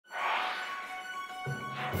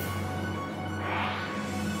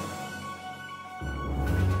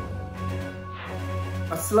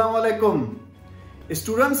अस्सलाम वालेकुम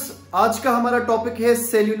स्टूडेंट्स, आज का हमारा टॉपिक है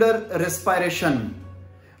सेल्यूलर रेस्पिरेशन।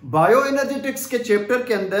 बायो एनर्जेटिक्स के चैप्टर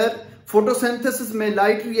के अंदर फोटोसिंथेसिस में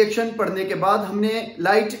लाइट रिएक्शन पढ़ने के बाद हमने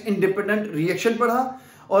लाइट इंडिपेंडेंट रिएक्शन पढ़ा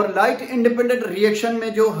और लाइट इंडिपेंडेंट रिएक्शन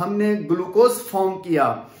में जो हमने ग्लूकोज फॉर्म किया,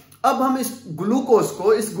 अब हम इस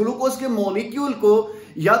ग्लूकोज के मॉलिक्यूल को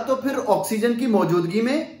या तो फिर ऑक्सीजन की मौजूदगी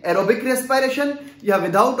में एरोबिक रेस्पिरेशन या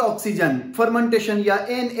विदाउट ऑक्सीजन फर्मेंटेशन या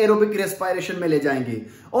एनएरोबिक रेस्पिरेशन में ले जाएंगे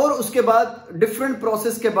और उसके बाद डिफरेंट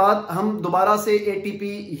प्रोसेस के बाद हम दोबारा से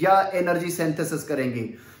एटीपी या एनर्जी सिंथेसिस करेंगे।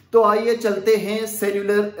 तो आइए चलते हैं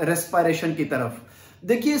सेल्यूलर रेस्पिरेशन की तरफ।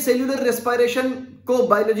 देखिए, सेल्यूलर रेस्पिरेशन को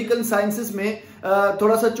बायोलॉजिकल साइंसेस में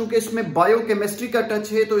थोड़ा सा, चूंकि इसमें बायोकेमिस्ट्री का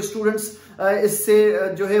टच है, तो स्टूडेंट्स इससे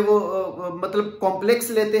जो है वो मतलब कॉम्प्लेक्स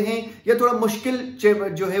लेते हैं या थोड़ा मुश्किल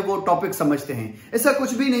जो है वो टॉपिक समझते हैं। ऐसा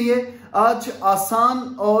कुछ भी नहीं है। आज आसान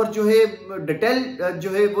और जो है डिटेल जो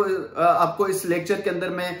है वो आपको इस लेक्चर के अंदर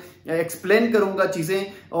मैं एक्सप्लेन करूंगा चीजें,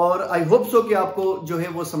 और आई होप सो कि आपको जो है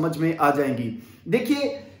वो समझ में आ जाएंगी।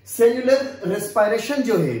 देखिए, सेल्यूलर रेस्पिरेशन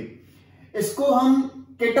जो है इसको हम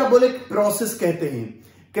कैटाबोलिक प्रोसेस कहते हैं।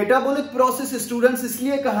 कैटाबोलिक प्रोसेस स्टूडेंट्स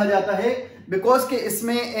इसलिए कहा जाता है बिकॉज के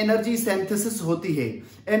इसमें एनर्जी सिंथेसिस होती है,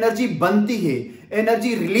 एनर्जी बनती है,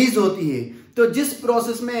 एनर्जी रिलीज होती है। तो जिस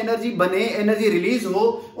प्रोसेस में एनर्जी बने, एनर्जी रिलीज हो,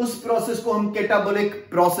 उस प्रोसेस को हम कैटाबोलिक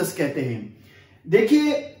प्रोसेस कहते हैं।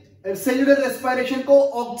 देखिए, सेल्यूलर रेस्पिरेशन को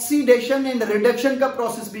ऑक्सीडेशन एंड रिडक्शन का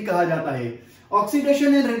प्रोसेस भी कहा जाता है।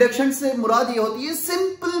 ऑक्सीडेशन एंड रिडक्शन से मुराद ये होती है,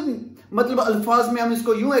 सिंपल मतलब अल्फाज में हम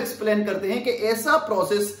इसको यूं एक्सप्लेन करते हैं कि ऐसा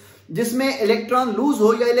प्रोसेस जिसमें इलेक्ट्रॉन लूज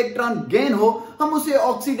हो या इलेक्ट्रॉन गेन हो, हम उसे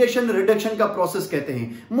ऑक्सीडेशन रिडक्शन का प्रोसेस कहते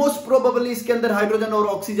हैं। मोस्ट प्रोबेबली इसके अंदर हाइड्रोजन और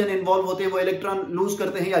ऑक्सीजन इन्वॉल्व होते हैं, वो इलेक्ट्रॉन लूज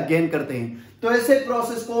करते हैं या गेन करते हैं। तो ऐसे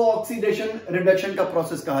प्रोसेस को ऑक्सीडेशन रिडक्शन का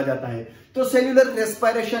प्रोसेस कहा जाता है। तो सेल्यूलर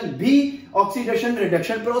रेस्पिरेशन भी ऑक्सीडेशन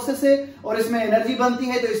रिडक्शन प्रोसेस है और इसमें एनर्जी बनती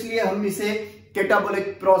है, तो इसलिए हम इसे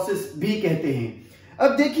कैटाबोलिक प्रोसेस भी कहते हैं।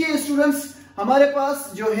 अब देखिए स्टूडेंट्स, हमारे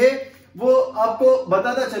पास जो है वो आपको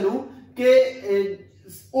बताता चलूं कि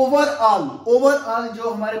ओवरऑल जो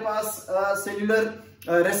हमारे पास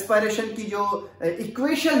सेल्यूलर रेस्पिरेशन की जो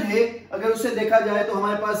इक्वेशन है, अगर उसे देखा जाए तो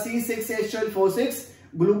हमारे पास C6H12O6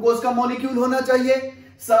 ग्लूकोज का मॉलिक्यूल होना चाहिए,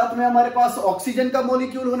 साथ में हमारे पास ऑक्सीजन का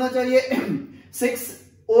मॉलिक्यूल होना चाहिए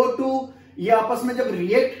 6O2। ये आपस में जब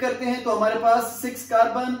रिएक्ट करते हैं तो हमारे पास 6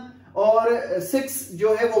 कार्बन और 6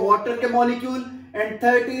 जो है वो वाटर के मॉलिक्यूल एंड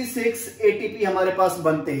 36 ATP हमारे पास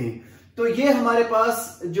बनते हैं। तो ये हमारे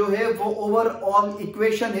पास जो है वो ओवरऑल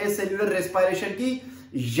इक्वेशन है सेल्यूलर रेस्पिरेशन की।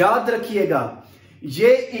 याद रखिएगा,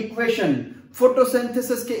 ये इक्वेशन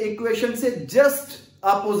फोटोसिंथेसिस के इक्वेशन से जस्ट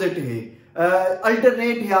अपोजिट है,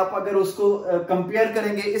 अल्टरनेट है। आप अगर उसको कंपेयर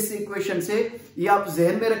करेंगे इस इक्वेशन से, ये आप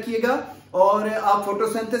जहन में रखिएगा और आप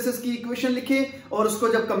फोटोसिंथेसिस की इक्वेशन लिखें और उसको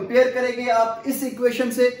जब कंपेयर करेंगे आप इस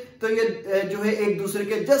इक्वेशन से, तो ये जो है एक दूसरे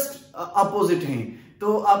के जस्ट अपोजिट हैं।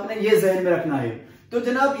 तो आपने ये जहन में रखना है। तो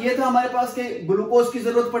जनाब, ये था हमारे पास के ग्लूकोज की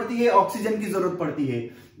जरूरत पड़ती है, ऑक्सीजन की जरूरत पड़ती है।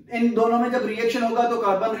 इन दोनों में जब रिएक्शन होगा तो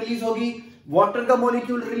कार्बन रिलीज होगी, वाटर का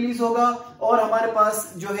मॉलिक्यूल रिलीज होगा और हमारे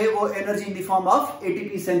पास जो है वो energy in the form of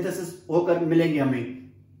ATP synthesis होकर मिलेंगे हमें।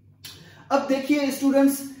 अब देखिए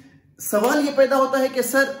स्टूडेंट्स, सवाल ये पैदा होता है कि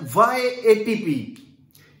सर वाई एटीपी?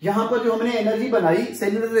 यहां पर जो हमने एनर्जी बनाई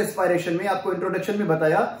सेल्यूलर रेस्पिरेशन में, आपको इंट्रोडक्शन में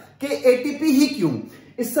बताया कि एटीपी ही क्यों।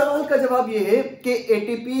 इस सवाल का जवाब ये है कि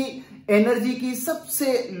एटीपी एनर्जी की सबसे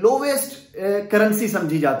लोवेस्ट करेंसी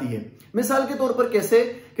समझी जाती है। मिसाल के तौर पर कैसे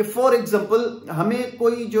कि फॉर एग्जांपल हमें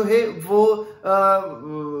कोई जो है वो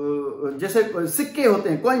जैसे सिक्के होते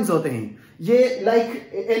हैं, कॉइन्स होते हैं, ये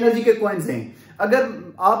लाइक एनर्जी के कॉइन्स हैं। अगर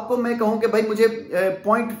आपको मैं कहूं कि भाई मुझे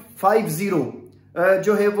 0.50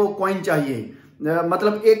 जो है वो कॉइन चाहिए,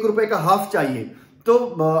 मतलब 1 रुपए का हाफ चाहिए, तो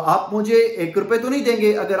आप मुझे 1 रुपए तो नहीं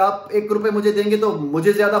देंगे। अगर आप 1 रुपए मुझे देंगे तो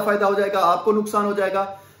मुझे ज्यादा फायदा हो जाएगा, आपको नुकसान हो जाएगा।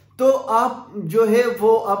 तो आप जो है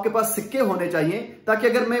वो आपके पास सिक्के होने चाहिए, ताकि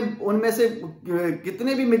अगर मैं उनमें से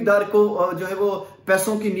कितने भी मिकदार को जो है वो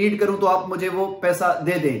पैसों की नीड करूं तो आप मुझे वो पैसा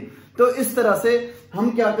दे दें। तो इस तरह से हम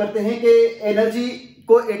क्या करते हैं कि एनर्जी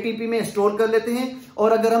को एटीपी में स्टोर कर लेते हैं,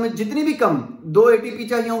 और अगर हमें जितनी भी कम 2 एटीपी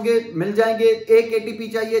चाहिए होंगे मिल जाएंगे, 1 एटीपी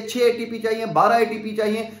चाहिए, 6 एटीपी चाहिए, 12 एटीपी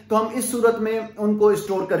चाहिए, तो हम इस सूरत में उनको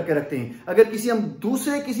स्टोर करके रखते हैं। अगर हम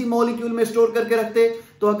दूसरे किसी मॉलिक्यूल में स्टोर करके रखते,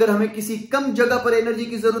 तो अगर हमें किसी कम जगह पर एनर्जी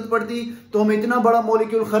की जरूरत पड़ती तो हम इतना बड़ा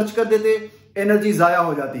मॉलिक्यूल खर्च कर देते, एनर्जी जाया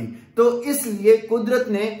हो जाती। तो इसलिए कुदरत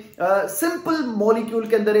ने सिंपल मॉलिक्यूल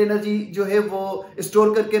के अंदर एनर्जी जो है वो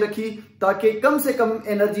स्टोर करके रखी, ताकि कम से कम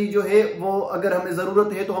एनर्जी जो है वो अगर हमें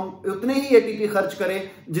जरूरत है तो हम उतने ही एटीपी खर्च करें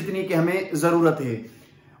जितनी कि हमें जरूरत है।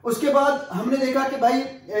 उसके बाद हमने देखा कि भाई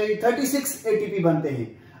 36 एटीपी बनते हैं।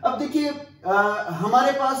 अब देखिए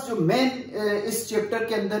हमारे पास जो मेन इस चैप्टर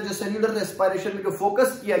के अंदर जो सेल्यूलर रेस्पिरेशन में जो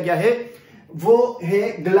फोकस किया गया है वो है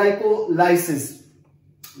ग्लाइकोलाइसिस।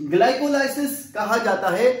 ग्लाइकोलाइसिस कहा जाता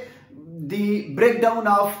है द ब्रेकडाउन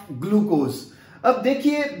ऑफ ग्लूकोज। अब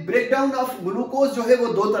देखिए ब्रेकडाउन ऑफ ग्लूकोज जो है वो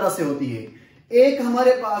दो तरह से होती है। एक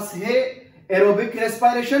हमारे पास है एरोबिक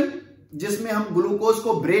रेस्पिरेशन, जिसमें हम ग्लूकोज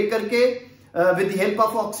को ब्रेक करके with the help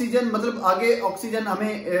of oxygen, मतलब आगे ऑक्सीजन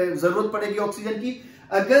हमें जरूरत पड़ेगी ऑक्सीजन की,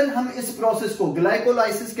 अगर हम इस प्रोसेस को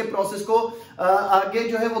ग्लाइकोलाइसिस के प्रोसेस को आगे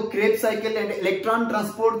जो है वो Krebs cycle and electron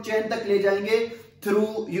transport chain तक ले जाएंगे थ्रू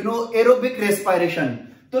एरोबिक रेस्पिरेशन,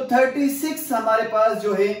 तो 36 हमारे पास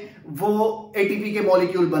जो है वो एटीपी के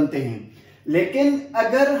मॉलिक्यूल बनते हैं। लेकिन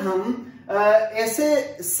अगर हम ऐसे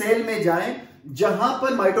सेल में जाएं जहां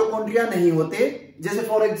पर माइटोकॉन्ड्रिया नहीं होते, जैसे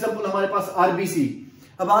फॉर एग्जांपल हमारे पास आरबीसी,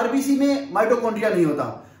 अब आरबीसी में माइटोकॉन्ड्रिया नहीं होता,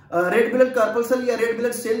 रेड ब्लड कार्पल्सल या रेड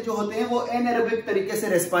ब्लड सेल जो होते हैं वो एनएरोबिक तरीके से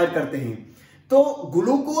रेस्पायर करते हैं, तो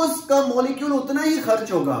ग्लूकोज का मॉलिक्यूल उतना ही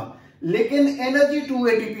खर्च होगा लेकिन एनर्जी 2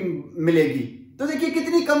 एटीपी मिलेगी। तो देखिए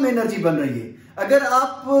कितनी कम एनर्जी बन रही है। अगर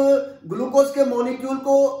आप ग्लूकोज के मॉलिक्यूल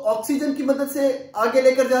को ऑक्सीजन की मदद से आगे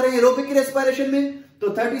लेकर जा रहे हैं एरोबिक रेस्पिरेशन में, तो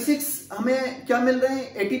 36 हमें क्या मिल रहे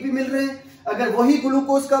हैं, एटीपी मिल रहे हैं। अगर वही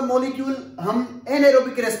ग्लूकोज का मॉलिक्यूल हम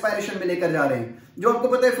एनएरोबिक रेस्पिरेशन में लेकर जा रहे हैं, जो आपको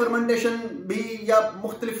पता है फर्मेंटेशन भी या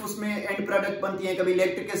मुख्तलिफ उसमें एंड प्रोडक्ट बनती है, कभी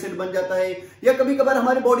लैक्टिक एसिड बन जाता है या कभी कभार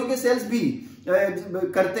हमारे बॉडी के सेल्स भी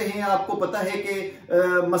करते हैं। आपको पता है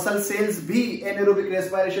कि मसल सेल्स भी एनएरोबिक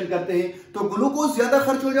रेस्पिरेशन करते हैं, तो ग्लूकोज ज्यादा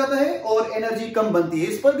खर्च हो जाता है और एनर्जी कम बनती है।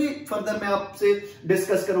 इस पर भी फर्दर मैं आपसे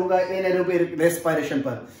डिस्कस करूंगा एनएरोबिक रेस्पिरेशन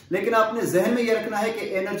पर, लेकिन आपने जहन में यह रखना है कि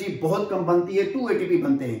एनर्जी बहुत कम बनती है, 2 एटीपी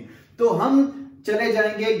बनते हैं। तो हम चले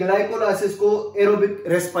जाएंगे ग्लाइकोलाइसिस को एरोबिक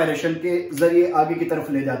रेस्पिरेशन के जरिए आगे की तरफ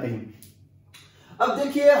ले जाते हैं। अब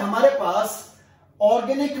देखिए हमारे पास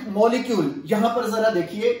ऑर्गेनिक मॉलिक्यूल, यहां पर जरा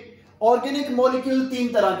देखिए, ऑर्गेनिक मॉलिक्यूल 3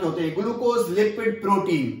 तरह के होते हैं, ग्लूकोज, लिपिड,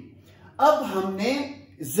 प्रोटीन। अब हमने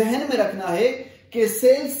जहन में रखना है कि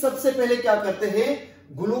सेल्स सबसे पहले क्या करते हैं,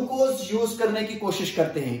 ग्लूकोज यूज करने की कोशिश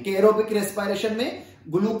करते हैं कि एरोबिक रेस्पिरेशन में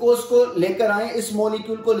ग्लूकोज को लेकर आए, इस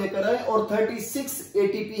मॉलिक्यूल को लेकर आए और 36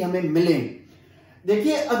 एटीपी हमें मिले।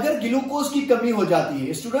 देखिए अगर ग्लूकोज की कमी हो जाती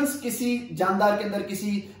है स्टूडेंट्स, किसी जानदार के अंदर,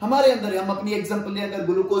 किसी हमारे अंदर, हम अपनी एग्जांपल लें, अगर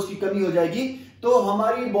ग्लूकोज की कमी हो जाएगी तो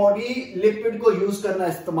हमारी बॉडी लिपिड को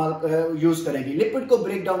यूज करेगी, लिपिड को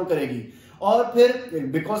ब्रेक डाउन करेगी और फिर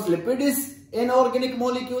because lipid is inorganic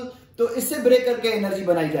molecule, तो इससे ब्रेक करके एनर्जी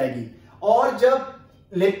बनाई जाएगी। और जब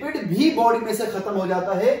लिपिड भी बॉडी में से खत्म हो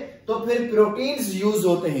जाता है तो फिर प्रोटीन्स यूज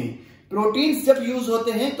होते हैं। प्रोटीन्स जब यूज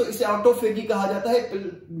होते हैं तो इसे ऑटोफेगी कहा जाता है।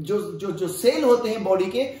 जो सेल होते हैं बॉडी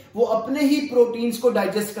के, वो अपने ही प्रोटीन्स को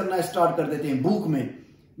डाइजेस्ट करना स्टार्ट कर देते हैं भूख में,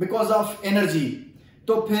 बिकॉज ऑफ एनर्जी,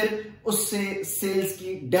 तो फिर उससे सेल्स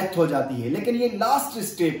की डेथ हो जाती है। लेकिन ये लास्ट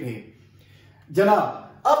स्टेप है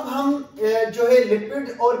जनाब। अब हम जो है लिपिड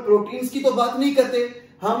और प्रोटीन्स की तो बात नहीं करते,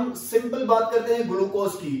 हम सिंपल बात करते हैं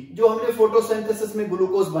ग्लूकोज की, जो हमने फोटोसिंथेसिस में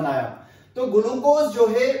ग्लूकोज बनाया। तो ग्लूकोज जो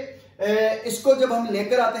है इसको जब हम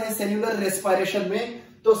लेकर आते हैं सेल्यूलर रेस्पिरेशन में,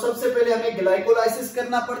 तो सबसे पहले हमें ग्लाइकोलाइसिस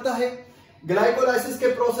करना पड़ता है। ग्लाइकोलाइसिस के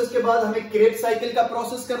प्रोसेस के बाद हमें क्रेब साइकिल का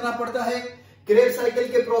प्रोसेस करना पड़ता है। क्रेब साइकिल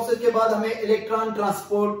के प्रोसेस के बाद हमें इलेक्ट्रॉन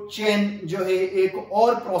ट्रांसपोर्ट चेन जो है एक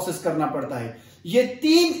और प्रोसेस करना पड़ता है। ये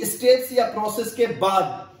 3 स्टेप्स या प्रोसेस के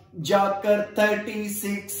बाद जाकर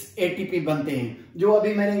 36 एटीपी बनते हैं, जो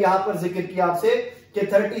अभी मैंने यहां पर जिक्र किया आपसे कि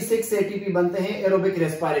 36 एटीपी बनते हैं एरोबिक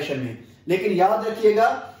रेस्पिरेशन में। लेकिन याद रखिएगा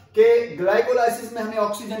कि ग्लाइकोलाइसिस में हमें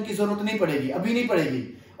ऑक्सीजन की जरूरत नहीं पड़ेगी, अभी नहीं पड़ेगी,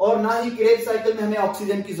 और ना ही क्रेब साइकिल में हमें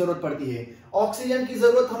ऑक्सीजन की जरूरत पड़ती है। ऑक्सीजन की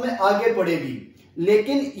जरूरत हमें आगे पड़ेगी,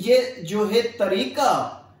 लेकिन ये जो है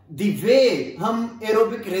तरीका, द वे हम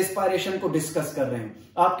एरोबिक रेस्पिरेशन को डिस्कस कर रहे हैं,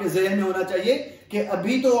 आपके जहन में होना चाहिए कि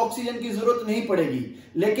अभी तो ऑक्सीजन की जरूरत नहीं पड़ेगी,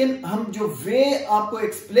 लेकिन हम जो वे आपको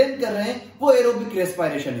एक्सप्लेन कर रहे हैं वो एरोबिक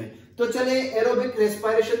रेस्पिरेशन है। तो चले एरोबिक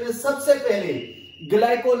रेस्पिरेशन में सबसे पहले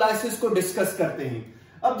ग्लाइकोलाइसिस को डिस्कस करते हैं।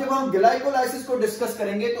 अब जब हम ग्लाइकोलाइसिस को डिस्कस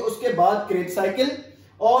करेंगे तो उसके बाद क्रेब साइकिल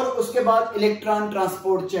और उसके बाद इलेक्ट्रॉन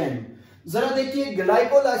ट्रांसपोर्ट चेन। जरा देखिए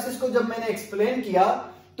ग्लाइकोलाइसिस को जब मैंने एक्सप्लेन किया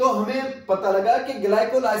तो हमें पता लगा कि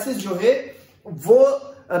ग्लाइकोलाइसिस जो है वो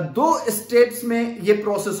 2 स्टेप्स में ये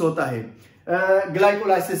प्रोसेस होता है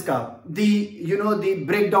ग्लाइकोलाइसिस का। दी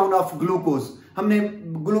ब्रेक डाउन ऑफ ग्लूकोज, हमने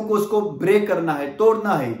ग्लूकोज को ब्रेक करना है,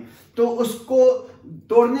 तोड़ना है, तो उसको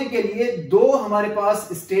तोड़ने के लिए 2 हमारे पास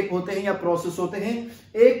स्टेप होते हैं या प्रोसेस होते हैं।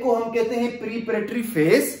 एक को हम कहते हैं प्रीपरेटरी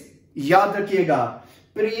फेज, याद रखिएगा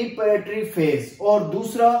प्रीपरेटरी फेज, और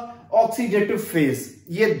दूसरा ऑक्सीडेटिव फेज।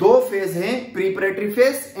 ये 2 फेज हैं, प्रीपरेटरी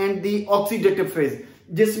phase and the oxidative phase,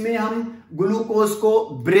 जिसमें हम ग्लूकोज को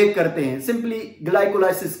ब्रेक करते हैं, सिंपली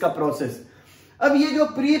ग्लाइकोलाइसिस का प्रोसेस। अब ये जो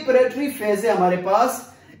प्रीपरेटरी फेज है हमारे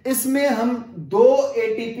पास, इसमें हम 2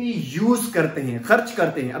 एटीपी यूज करते हैं, खर्च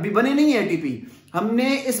करते हैं। अभी बने नहीं है एटीपी,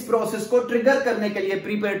 हमने इस प्रोसेस को ट्रिगर करने के लिए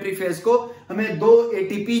प्रीपरेटरी फेज को हमें 2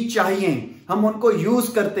 एटीपी चाहिए, हम उनको यूज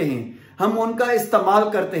करते हैं, हम उनका इस्तेमाल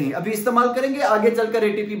करते हैं। अभी इस्तेमाल करेंगे, आगे चलकर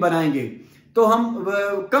एटीपी बनाएंगे, तो हम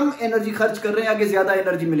कम एनर्जी खर्च कर रहे हैं, आगे ज्यादा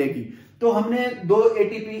एनर्जी मिलेगी। तो हमने 2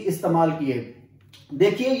 एटीपी इस्तेमाल किए।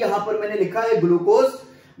 देखिए यहां पर मैंने लिखा है ग्लूकोज।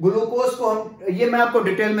 ग्लूकोज को हम, ये मैं आपको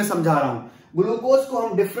डिटेल में समझा रहा हूं, ग्लूकोज को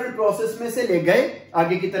हम डिफरेंट प्रोसेस में से ले गए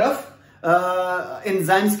आगे की तरफ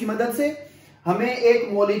एंजाइम्स की मदद से। हमें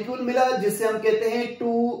एक मॉलिक्यूल मिला जिससे हम कहते हैं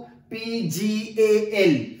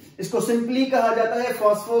 2-PGAL, इसको सिंपली कहा जाता है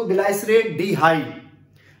फॉस्फोग्लाइसरेट डिहाइड।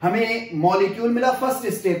 हमें मॉलिक्यूल मिला फर्स्ट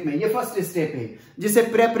स्टेप में, ये फर्स्ट स्टेप है जिसे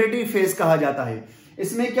प्रेपरेटरी फेज कहा जाता है।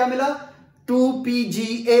 इसमें क्या मिला,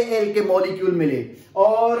 2-PGAL के मॉलिक्यूल मिले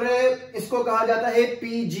और इसको कहा जाता है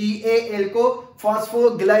PGAL को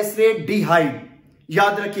फॉस्फोग्लाइसरेट डिहाइड।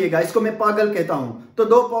 याद रखिएगा, इसको मैं पागल कहता हूं। तो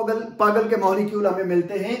 2 पागल के मॉलिक्यूल हमें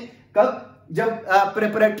मिलते हैं कब, जब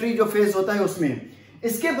प्रेपरेटरी जो फेज होता है उसमें।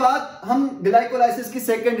 इसके बाद हम ग्लाइकोलाइसिस की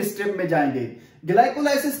सेकेंड स्टेप में जाएंगे।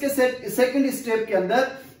 ग्लाइकोलाइसिस के सेकेंड स्टेप के अंदर,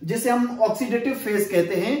 जिसे हम ऑक्सीडेटिव फेज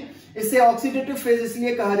कहते हैं, इसे ऑक्सीडेटिव फेज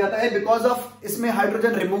इसलिए कहा जाता है बिकॉज ऑफ इसमें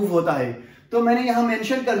हाइड्रोजन रिमूव होता है। तो मैंने यहां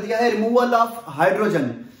मेंशन कर दिया है रिमूवल ऑफ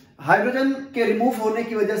हाइड्रोजन। हाइड्रोजन के रिमूव होने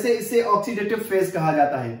की वजह से इसे ऑक्सीडेटिव फेज कहा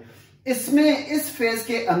जाता है। इसमें इस फेज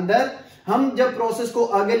के अंदर हम जब प्रोसेस को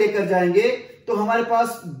आगे लेकर जाएंगे तो हमारे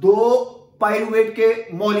पास 2 पाइरुवेट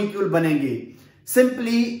के मॉलिक्यूल बनेंगे।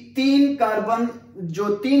 सिंपली 3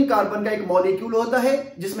 कार्बन का एक मॉलिक्यूल होता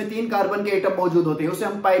है जिसमें 3 कार्बन के एटम मौजूद होते हैं, उसे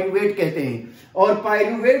हम पाइरुवेट कहते हैं। और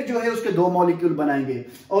पाइरुवेट जो है उसके 2 मॉलिक्यूल बनाएंगे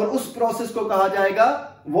और उस प्रोसेस को कहा जाएगा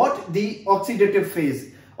व्हाट, दी ऑक्सीडेटिव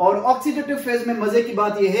फेज। और ऑक्सीडेटिव फेज में मजे की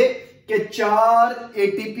बात यह है कि 4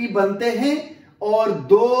 एटीपी बनते हैं और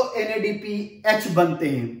 2 NADPH बनते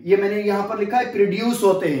हैं। ये मैंने यहां पर लिखा है प्रोड्यूस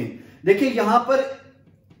होते हैं। देखिए यहां पर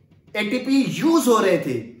एटीपी यूज हो रहे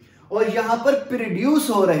थे और यहां पर प्रोड्यूस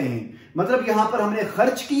हो रहे हैं, मतलब यहां पर हमने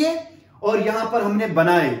खर्च किए और यहां पर हमने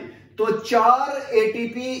बनाए। तो 4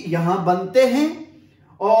 एटीपी यहां बनते हैं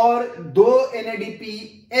और 2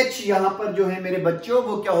 NADPH यहां पर जो है मेरे बच्चों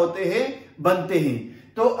वो क्या होते हैं, बनते हैं।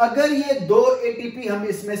 तो अगर ये 2 एटीपी हम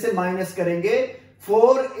इसमें से माइनस करेंगे,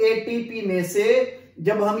 4 एटीपी में से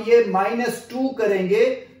जब हम ये -2 करेंगे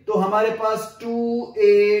तो हमारे पास 2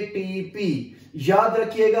 ATP। याद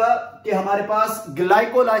रखिएगा कि हमारे पास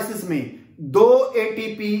ग्लाइकोलाइसिस में 2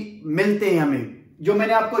 एटीपी मिलते हैं हमें, जो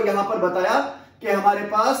मैंने आपको यहां पर बताया कि हमारे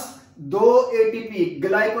पास 2 एटीपी,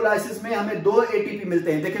 ग्लाइकोलाइसिस में हमें 2 एटीपी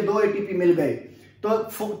मिलते हैं। देखिए 2 एटीपी मिल गए, तो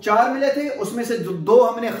 4 मिले थे, उसमें से 2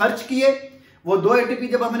 हमने खर्च किए। वो 2 एटीपी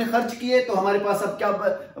जब हमने खर्च किए तो हमारे पास अब क्या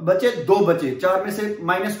बचे, 2 बचे। 4 में से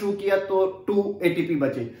 -2 किया तो 2 एटीपी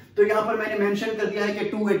बचे। तो यहां पर मैंने मेंशन कर दिया है कि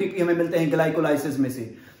 2 एटीपी हमें मिलते हैं ग्लाइकोलाइसिस में से।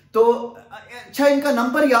 तो अच्छा, इनका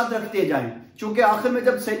नंबर याद रखते जाएं, क्योंकि आखिर में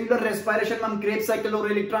जब सेल्यूलर रेस्पिरेशन में हम क्रेब साइकिल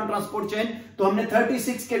और इलेक्ट्रॉन ट्रांसपोर्ट चेन, तो हमने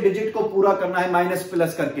 36 के डिजिट को पूरा करना है माइनस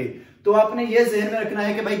प्लस करके। तो आपने ये जहन में रखना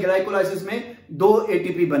है कि भाई ग्लाइकोलाइसिस में 2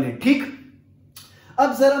 एटीपी बने। ठीक,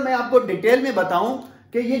 अब जरा मैं आपको डिटेल में बताऊं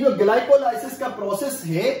कि ये जो ग्लाइकोलाइसिस का प्रोसेस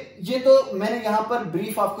है, ये तो मैंने यहां पर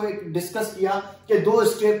ब्रीफ आपको एक डिस्कस किया कि 2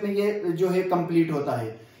 स्टेप में ये जो है कंप्लीट होता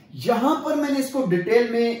है। यहां पर मैंने इसको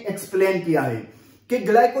डिटेल में एक्सप्लेन किया है कि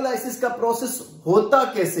ग्लाइकोलाइसिस का प्रोसेस होता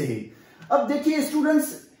कैसे है। अब देखिए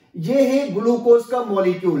स्टूडेंट्स, ये है ग्लूकोज का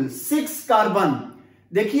मॉलिक्यूल 6 कार्बन।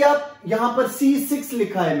 देखिए आप यहां पर C6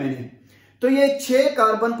 लिखा है मैंने, तो ये 6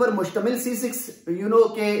 कार्बन पर मुश्तमिल C6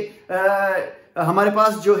 के हमारे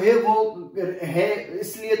पास जो है वो है,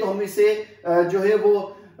 इसलिए तो हम इसे जो है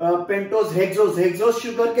वो पेंटोज हेक्सोज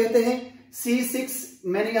शुगर कहते हैं। C6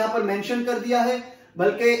 मैंने यहां पर मेंशन कर दिया है,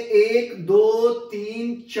 बल्कि 1 2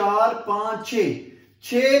 3 4 5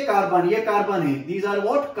 6 कार्बन, ये कार्बन है। दीज आर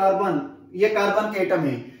व्हाट, कार्बन, ये कार्बन के एटम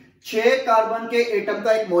है। 6 कार्बन के एटम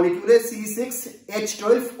का एक मॉलिक्यूल है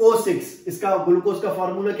C6H12O6। इसका ग्लूकोज का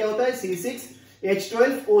फॉर्मूला क्या होता है,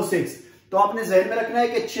 C6H12O6। तो आपने ध्यान में रखना है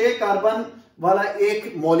कि 6 कार्बन वाला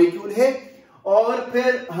एक मॉलिक्यूल है और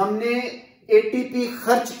फिर हमने एटीपी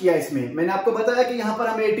खर्च किया इसमें। मैंने आपको बताया कि यहां पर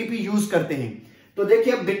हम एटीपी यूज करते हैं। तो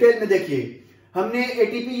देखिए अब डिटेल में देखिए, हमने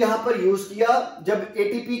एटीपी यहां पर यूज किया। जब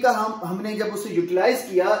एटीपी का हमने जब उसे यूटिलाइज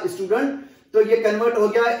किया स्टूडेंट, तो ये कन्वर्ट हो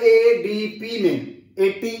गया एडीपी में।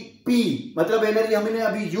 एटीपी मतलब एनर्जी हमने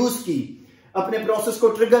अभी यूज की अपने प्रोसेस को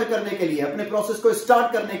ट्रिगर करने के लिए, अपने प्रोसेस को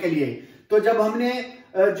स्टार्ट करने के लिए। तो जब हमने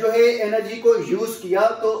जो है एनर्जी को यूज किया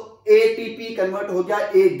तो एटीपी कन्वर्ट हो गया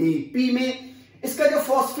एडीपी में। इसका जो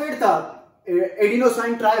फॉस्फेट था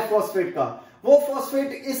एडिनोसाइन ट्राइफॉस्फेट का, वो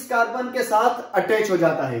फॉस्फेट इस कार्बन के साथ अटैच हो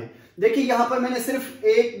जाता है। देखिए यहां पर मैंने सिर्फ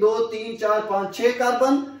 1 2 3 4 5 6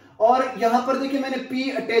 कार्बन और यहां पर देखिए मैंने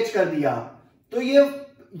P अटैच कर दिया, तो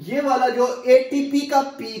ये वाला जो ATP का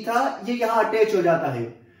P था ये यहां अटैच हो जाता है,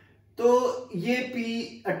 तो ये P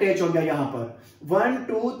अटैच हो गया यहां पर। 1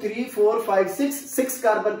 2 3 4 5 6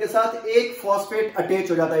 कार्बन के साथ एक फॉस्फेट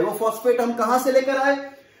अटैच हो जाता है। वो फॉस्फेट हम कहां से लेकर आए?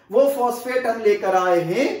 वो फॉस्फेट हम लेकर आए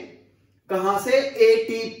हैं कहां से?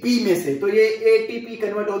 ATP में से। तो ये ATP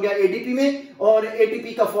कन्वर्ट हो गया ADP में और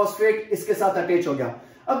ATP का फॉस्फेट इसके साथ अटैच हो गया।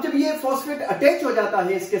 अब जब ये फॉस्फेट अटैच हो जाता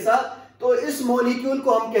है इसके साथ, तो इस मॉलिक्यूल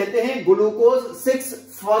को हम कहते हैं ग्लूकोज 6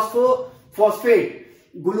 फॉस्फोफॉस्फेट।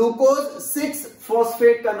 ग्लूकोज 6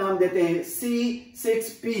 फॉस्फेट का नाम देते हैं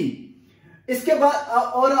C6P। इसके बाद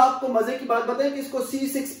और आपको मजे की बात बताएं कि इसको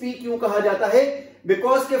C6P क्यों कहा जाता है?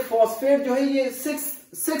 बिकॉज के फॉस्फेट जो है ये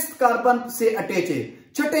 6th कार्बन से अटैच है,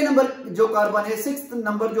 छठे नंबर जो कार्बन है, 6th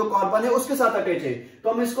नंबर जो कार्बन है उसके साथ अटैच है, तो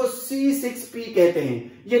हम इसको C6P कहते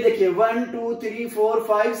हैं। ये देखिए 1 2 3 4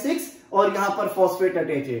 5 6 और यहां पर फॉस्फेट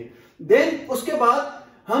अटैच है। देन उसके बाद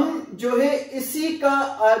हम जो है इसी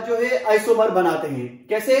का जो है आइसोमर बनाते हैं।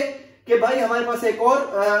 कैसे? कि भाई हमारे पास एक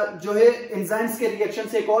और जो है एंजाइम्स के रिएक्शन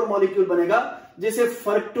से एक और मॉलिक्यूल बनेगा जिसे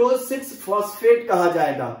फ्रक्टोज 6 फॉस्फेट कहा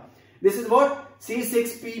जाएगा। दिस इज व्हाट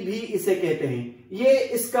C6P भी इसे कहते हैं। ये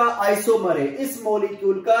इसका आइसोमर है, इस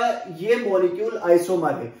मॉलिक्यूल का ये मॉलिक्यूल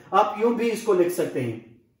आइसोमर है, आप यूं भी इसको लिख सकते हैं।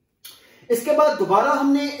 इसके बाद दोबारा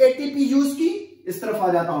हमने ATP यूज की, इस तरफ आ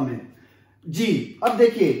जाता हूं मैं जी। अब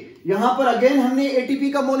देखिए यहां पर अगेन हमने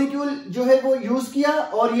ATP का मॉलिक्यूल जो है वो यूज किया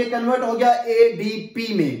और ये कन्वर्ट हो गया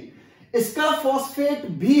ADP में। इसका फॉस्फेट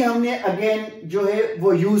भी हमने अगेन जो है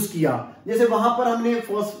वो यूज किया, जैसे वहां पर हमने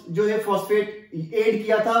जो है फॉस्फेट ऐड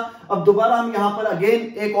किया था, अब दोबारा हम यहां पर अगेन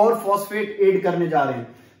एक और फॉस्फेट ऐड करने जा रहे हैं।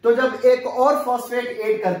 तो जब एक और फॉस्फेट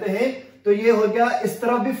ऐड करते हैं तो ये हो गया इस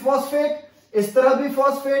तरफ भी फॉस्फेट, इस तरफ भी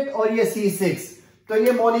फॉस्फेट और ये C6, तो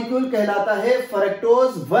ये मॉलिक्यूल कहलाता है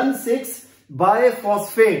फ्रक्टोज 1,6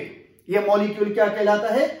 बायफॉस्फेट। ये मॉलिक्यूल क्या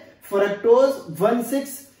कहलाता है? Fructose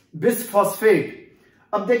 1,6 bisphosphate.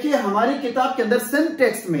 अब देखिए हमारी किताब के अंदर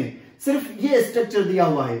सिंटैक्स में सिर्फ ये स्ट्रक्चर दिया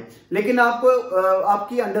हुआ है, लेकिन आपको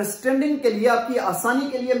आपकी अंडरस्टैंडिंग के लिए, आपकी आसानी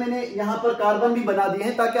के लिए मैंने यहां पर कार्बन भी बना दिए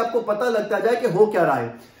हैं ताकि आपको पता लगता जाए कि हो क्या रहा है।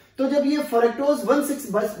 तो जब ये फ्रक्टोज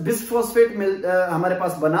 1,6 बिसफॉस्फेट हमारे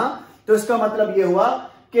पास बना, तो इसका मतलब ये हुआ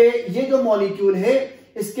कि ये जो मॉलिक्यूल है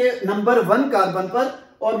इसके नंबर 1 कार्बन पर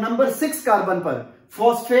और नंबर 6 कार्बन पर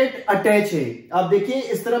फॉस्फेट अटैच है। आप देखिए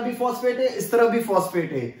इस तरफ भी फॉस्फेट है, इस तरफ भी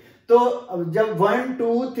फॉस्फेट है, तो जब 1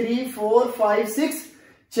 2 3 4 5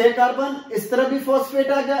 6 कार्बन, इस तरफ भी फॉस्फेट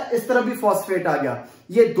आ गया, इस तरफ भी फॉस्फेट आ गया।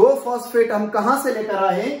 ये दो फॉस्फेट हम कहां से लेकर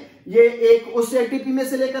आए हैं? ये एक उस ATP में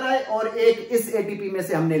से लेकर आए और एक इस ATP में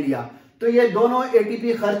से हमने लिया, तो ये दोनों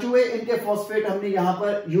ATP खर्च हुए, इनके फॉस्फेट हमने यहां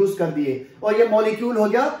पर यूज कर दिए और ये मॉलिक्यूल हो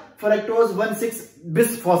गया फ्रक्टोज 1,6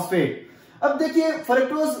 बिसफॉस्फेट। अब देखिए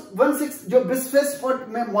फ्रक्टोज 1,6 जो बिसफॉस्फेट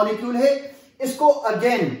में मॉलिक्यूल है, इसको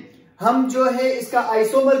अगेन हम जो है इसका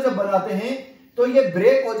आइसोमर जब बनाते हैं तो ये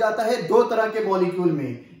ब्रेक हो जाता है दो तरह के मॉलिक्यूल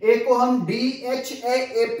में। एक को हम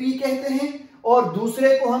DHAAP कहते हैं और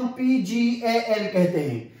दूसरे को हम PGAL कहते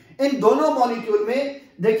हैं। इन दोनों मॉलिक्यूल में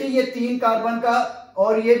देखिए ये 3 कार्बन का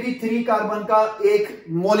और ये भी 3 कार्बन का एक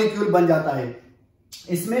मॉलिक्यूल बन जाता है।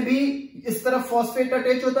 इसमें भी इस तरफ फॉस्फेट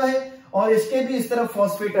अटैच होता है और इसके भी इस तरफ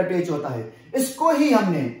फॉस्फेट अटैच होता है। इसको ही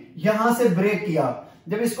हमने यहां से ब्रेक किया।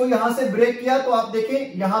 जब इसको यहां से ब्रेक किया तो आप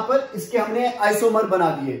देखें यहां पर इसके हमने आइसोमर बना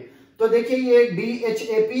दिए, तो देखिए ये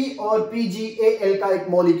DHAP और PGAL का एक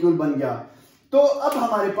मॉलिक्यूल बन गया। तो अब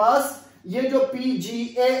हमारे पास ये जो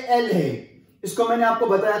PGAL है, इसको मैंने आपको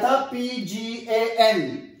बताया था PGAL,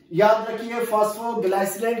 याद रखिए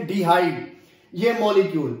फॉस्फोग्लाइसरेट ये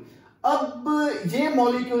मॉलिक्यूल। अब ये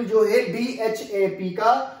मॉलिक्यूल जो है DHAP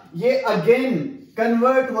का, ये अगेन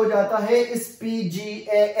कन्वर्ट हो जाता है इस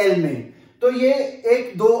PGAL में। तो ये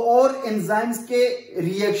एक दो और एंजाइम्स के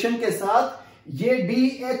रिएक्शन के साथ ये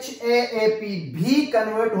DHAAP भी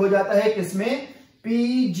कन्वर्ट हो जाता है किसमें?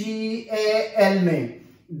 PGAL में।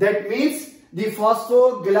 That means the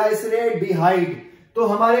phosphoglycerate. तो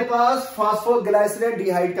हमारे पास फॉस्फोग्लाइसरेट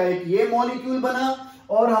का एक ये मॉलिक्यूल बना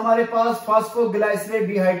और हमारे पास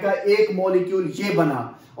फॉस्फोग्लाइसरेट का एक मॉलिक्यूल ये बना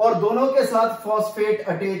और दोनों के साथ फॉस्फेट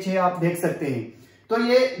अटैच है, आप देख सकते हैं। तो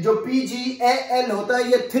ये जो PGAL होता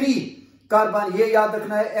है ये 3 कार्बन, ये याद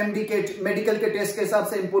रखना है एमडी के मेडिकल के टेस्ट के हिसाब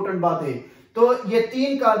से इंपॉर्टेंट बात है। तो ये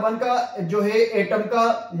 3 कार्बन का जो है एटम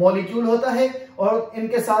का मॉलिक्यूल होता है और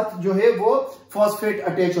इनके साथ जो है वो फॉस्फेट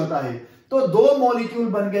अटैच होता है। तो 2 मॉलिक्यूल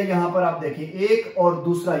बन गए यहां पर, आप देखिए एक और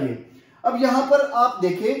दूसरा ये। अब यहां पर आप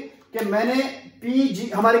देखिए कि मैंने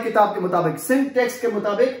हमारी किताब के मुताबिक, सिंटैक्स के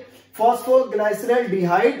मुताबिक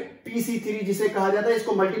फॉस्फोग्लाइसरल्डिहाइड PC3 जिसे कहा जाता है,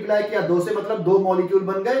 इसको मल्टीप्लाई किया 2 से, मतलब 2 मॉलिक्यूल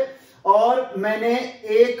बन गए। और मैंने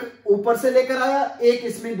एक ऊपर से लेकर आया, एक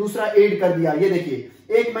इसमें दूसरा ऐड कर दिया। ये देखिए,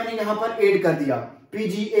 एक मैंने यहां पर ऐड कर दिया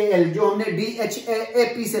PGAL, जो हमने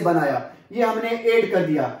DHAAP से बनाया, ये हमने ऐड कर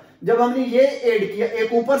दिया। जब हमने ये ऐड किया,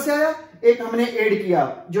 एक ऊपर से आया, एक हमने ऐड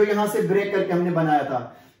किया जो यहां से ब्रेक करके हमने बनाया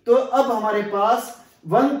था। तो अब हमारे पास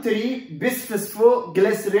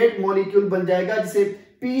 1,3-बिसफॉस्फोग्लिसरेट मॉलिक्यूल बन जाएगा, जिसे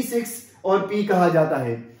P6 और P कहा जाता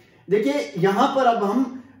है। देखिए यहां पर अब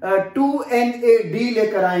हम 2NAD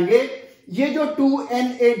लेकर आएंगे। ये जो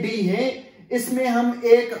 2NAD है, इसमें हम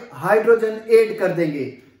एक हाइड्रोजन ऐड कर देंगे।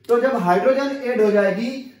 तो जब हाइड्रोजन ऐड हो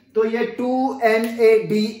जाएगी तो ये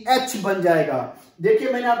 2NADH बन जाएगा। देखिए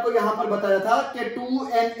मैंने आपको यहां पर बताया था कि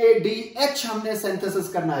 2NADH हमने सिंथेसिस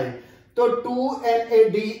करना है। तो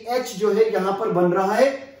 2NADH जो है यहां पर बन रहा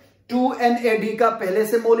है। 2NAD का पहले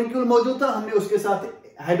से मॉलिक्यूल मौजूद था, हमने उसके साथ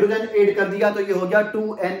हाइड्रोजन ऐड कर दिया, तो ये हो गया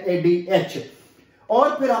 2NADH।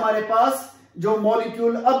 और फिर हमारे पास जो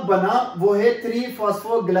मॉलिक्यूल अब बना वो है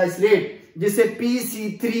 3-फॉस्फोग्लाइसरेट, जिसे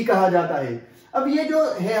PC3 कहा जाता है। अब ये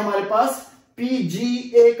जो है हमारे पास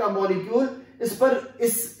PGA का मॉलिक्यूल, इस पर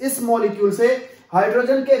इस मॉलिक्यूल से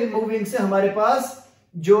हाइड्रोजन के रिमूविंग से हमारे पास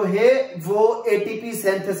जो है वो ATP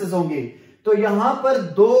सिंथेसिस होंगे। तो यहां पर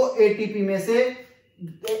 2 ATP में से,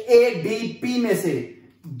 ADP में से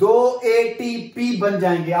 2 ATP बन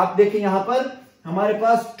जाएंगे। आप देखें यहां पर हमारे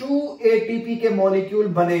पास 2 ATP के मॉलिक्यूल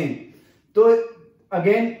बने। तो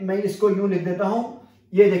अगेन मैं इसको यूं लिख देता हूं,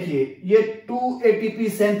 ये देखिए, ये 2 ATP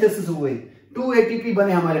सिंथेसिस हुए, 2 ATP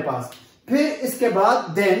बने हमारे पास। फिर इसके बाद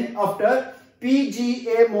देन आफ्टर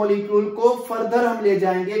PGA मॉलिक्यूल को फर्दर हम ले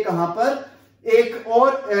जाएंगे कहां पर, एक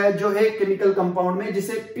और जो है केमिकल कंपाउंड में,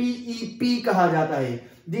 जिसे PEP कहा जाता है,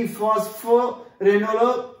 दी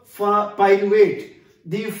फॉस्फोरेनोलोपाइरुवेट,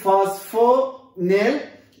 दी फॉस्फोनेल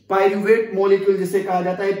पाइरुवेट मॉलिक्यूल जिसे कहा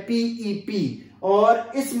जाता है PEP।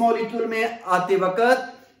 और इस मॉलिक्यूल में आते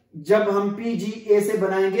वक्त जब हम PGA से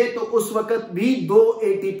बनाएंगे तो उस वक्त भी 2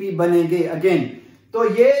 ATP बनेंगे अगेन। तो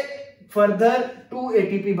ये फर्दर 2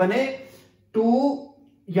 ATP बने। 2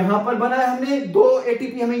 यहां पर बना है हमने, 2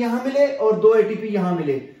 ATP हमें यहां मिले और 2 ATP यहां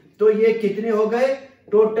मिले। तो ये कितने हो गए,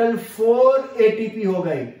 टोटल 4 ATP हो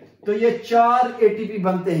गए। तो ये 4 ATP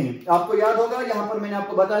बनते हैं। आपको याद होगा यहां पर मैंने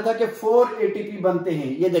आपको बताया था कि 4 ATP बनते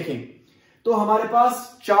हैं। ये देखें, तो हमारे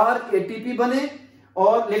पास 4 ATP बने,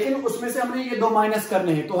 और लेकिन उसमें से हमने ये 2 माइनस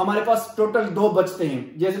करने हैं, तो हमारे पास टोटल 2 बचते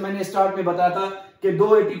हैं। जैसे मैंने स्टार्ट में बताया था कि 2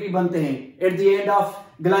 ATP बनते हैं at the end of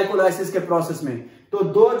glycolysis के प्रोसेस में। तो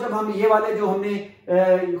 2 जब हम ये वाले जो हमने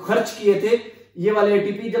खर्च किए थे, ये वाले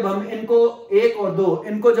ATP, जब हम इनको 1 और 2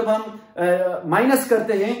 इनको जब हम माइनस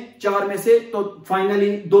करते हैं 4 में से, तो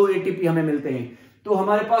फाइनली 2 ATP हमें मिलते हैं। तो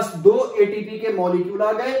हमारे पास 2 ATP के मॉलिक्यूल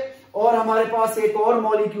आ गए, और हमारे पास एक और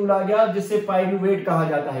मॉलिक्यूल आ गया जिसे पाइरुवेट कहा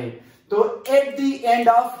जाता है। तो at the end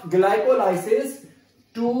of glycolysis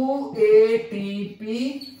 2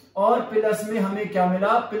 ATP, और प्लस में हमें क्या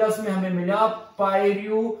मिला, प्लस में हमें मिला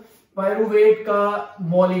पाइरुवेट का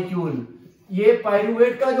मॉलिक्यूल। ये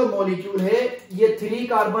पाइरुवेट का जो मॉलिक्यूल है, ये 3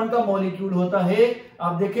 कार्बन का मॉलिक्यूल होता है।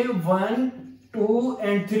 आप देखें 1, 2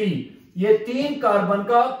 एंड 3, ये 3 कार्बन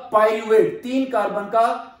का पाइरुवेट, 3 कार्बन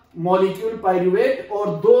का मॉलिक्यूल पाइरुवेट, और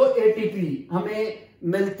 2 ATP हमें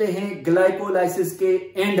मिलते हैं ग्लाइकोलाइसिस के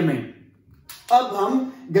एंड में। अब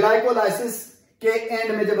हम ग्लाइकोलाइसिस के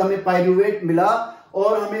एंड में जब हमें पाइरुवेट मिला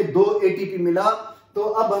और हमें 2 ATP मिला, तो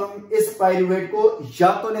अब हम इस पाइरुवेट को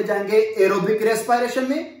या तो ले जाएंगे एरोबिक रेस्पिरेशन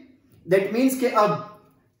में, दैट मीन्स कि अब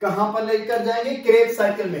कहां पर लेकर जाएंगे, क्रेब्स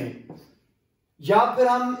साइकिल में, या फिर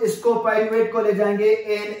हम इसको पाइरुवेट को ले जाएंगे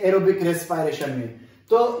एरोबिक रेस्पिरेशन में।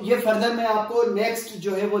 तो ये फर्दर मैं आपको नेक्स्ट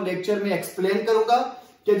जो है वो लेक्चर में एक्सप्लेन करूंगा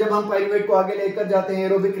कि जब हम पाइरुवेट को आगे लेकर जाते हैं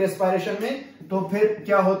एरोबिक रेस्पिरेशन में तो फिर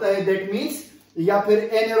क्या होता है, दैट मीन्स, या फिर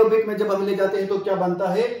एनएरोबिक में जब हम ले जाते हैं तो क्या बनता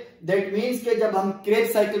है, दैट मीन्स कि जब हम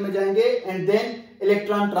क्रेब्स साइकिल में जाएंगे and then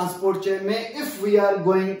electron transport chain में, if we are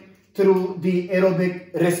going through the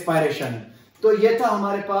aerobic respiration. तो ये था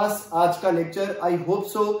हमारे पास आज का लेक्चर। आई होप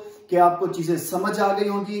सो कि आपको चीजें समझ आ गई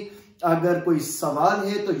होंगी। अगर कोई सवाल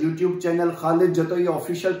है तो YouTube channel Khalid Jatoi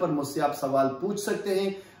official पर मुझसे आप सवाल पूछ सकते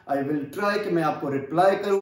हैं। आई विल ट्राई कि मैं आपको रिप्लाई करूं।